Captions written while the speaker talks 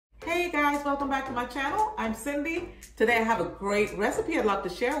Hey guys, welcome back to my channel. I'm Cindy. Today I have a great recipe I'd love to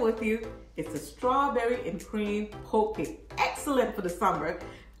share with you. It's a strawberry and cream poke cake. Excellent for the summer.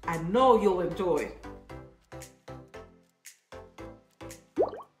 I know you'll enjoy.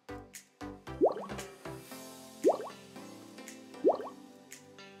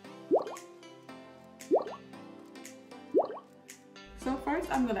 So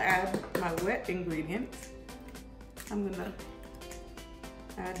first I'm going to add my wet ingredients. I'm going to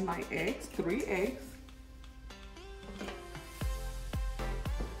add my eggs, 3 eggs.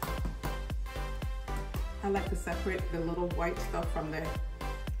 I like to separate the little white stuff from the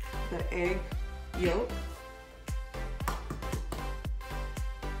egg yolk.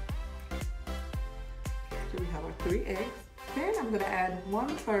 So we have our 3 eggs. Then I'm going to add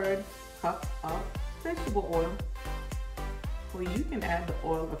 1/3 cup of vegetable oil, or you can add the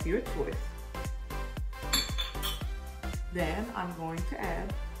oil of your choice. Then I'm going to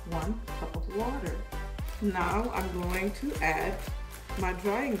add 1 cup of water. Now I'm going to add my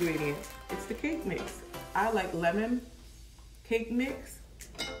dry ingredient. It's the cake mix. I like lemon cake mix.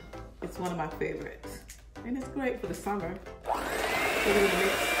 It's one of my favorites. And it's great for the summer. So we're going to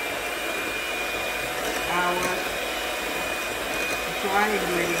mix our dry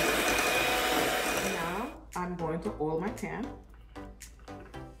ingredient. Now I'm going to oil my pan.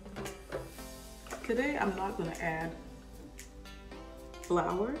 Today I'm not going to add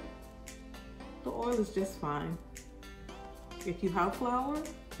flour. The oil is just fine. If you have flour,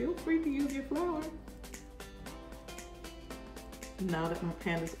 feel free to use your flour. Now that my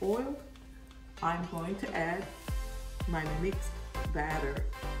pan is oiled, I'm going to add my mixed batter.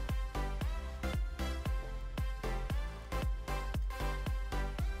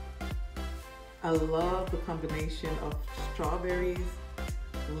 I love the combination of strawberries,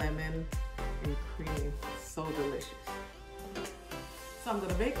 lemon, and cream. It's so delicious. So I'm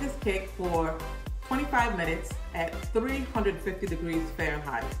going to bake this cake for 25 minutes at 350 degrees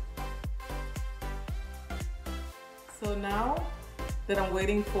Fahrenheit. So now that I'm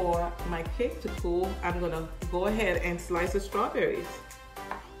waiting for my cake to cool, I'm going to go ahead and slice the strawberries.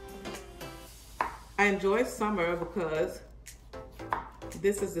 I enjoy summer because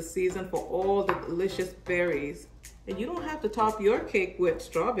this is the season for all the delicious berries. And you don't have to top your cake with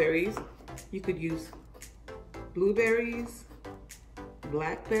strawberries. You could use blueberries,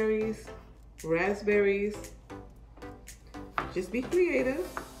 blackberries, raspberries. Just be creative.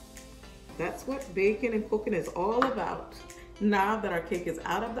 That's what baking and cooking is all about. Now that our cake is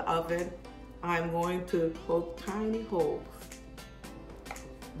out of the oven, I'm going to poke tiny holes.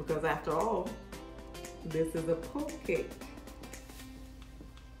 Because after all, this is a poke cake.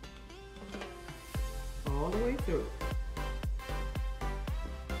 All the way through.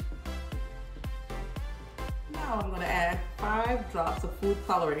 Now I'm going to add 5 drops of food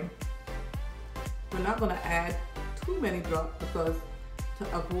coloring. We're not going to add too many drops because to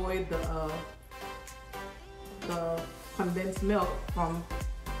avoid the condensed milk from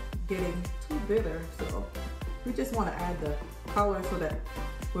getting too bitter. So we just want to add the color so that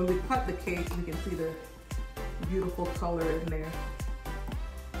when we cut the cake, we can see the beautiful color in there.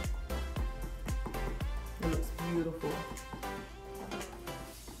 It looks beautiful.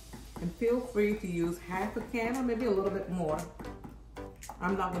 And feel free to use half a can or maybe a little bit more.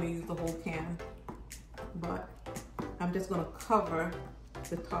 I'm not going to use the whole can, but I'm just going to cover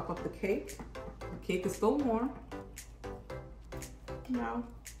the top of the cake. The cake is still warm. Now,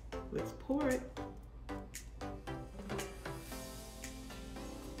 let's pour it.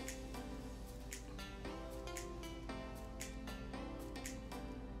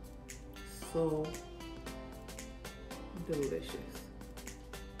 So delicious.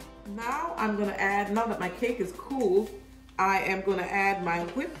 Now I'm going to add, now that my cake is cool, I am going to add my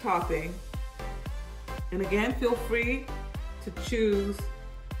whipped topping. And again, feel free to choose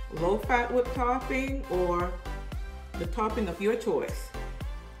low-fat whipped topping or the topping of your choice.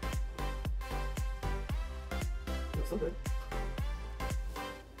 Looks so good.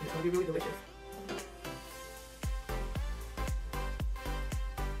 It's going to be really delicious.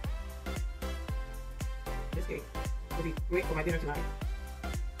 This cake will be great for my dinner tonight.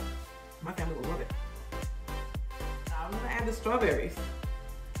 My family will love it. Now I'm going to add the strawberries.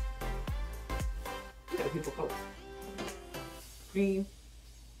 Look at the beautiful colors. Green,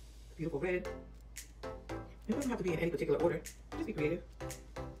 beautiful red. It doesn't have to be in any particular order. Just be creative.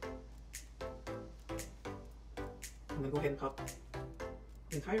 I'm going to go ahead and pop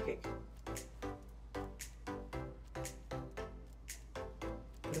the entire cake.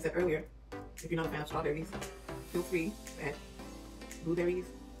 As I said earlier, if you're not a fan of strawberries, feel free to add blueberries,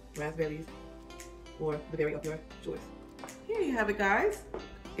 raspberries, or the berry of your choice. Here you have it, guys.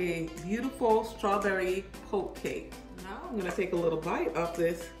 a beautiful strawberry poke cake. Now I'm gonna take a little bite of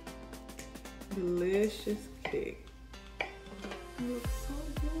this delicious cake. It looks so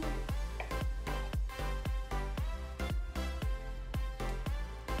good.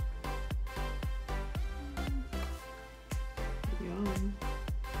 Yum.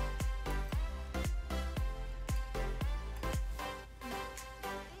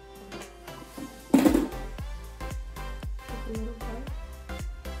 Take a little bite.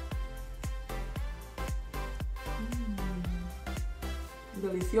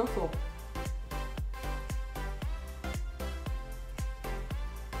 Delicioso.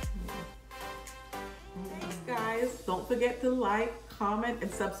 Thanks guys. Don't forget to like, comment,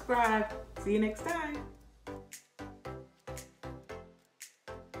 and subscribe. See you next time.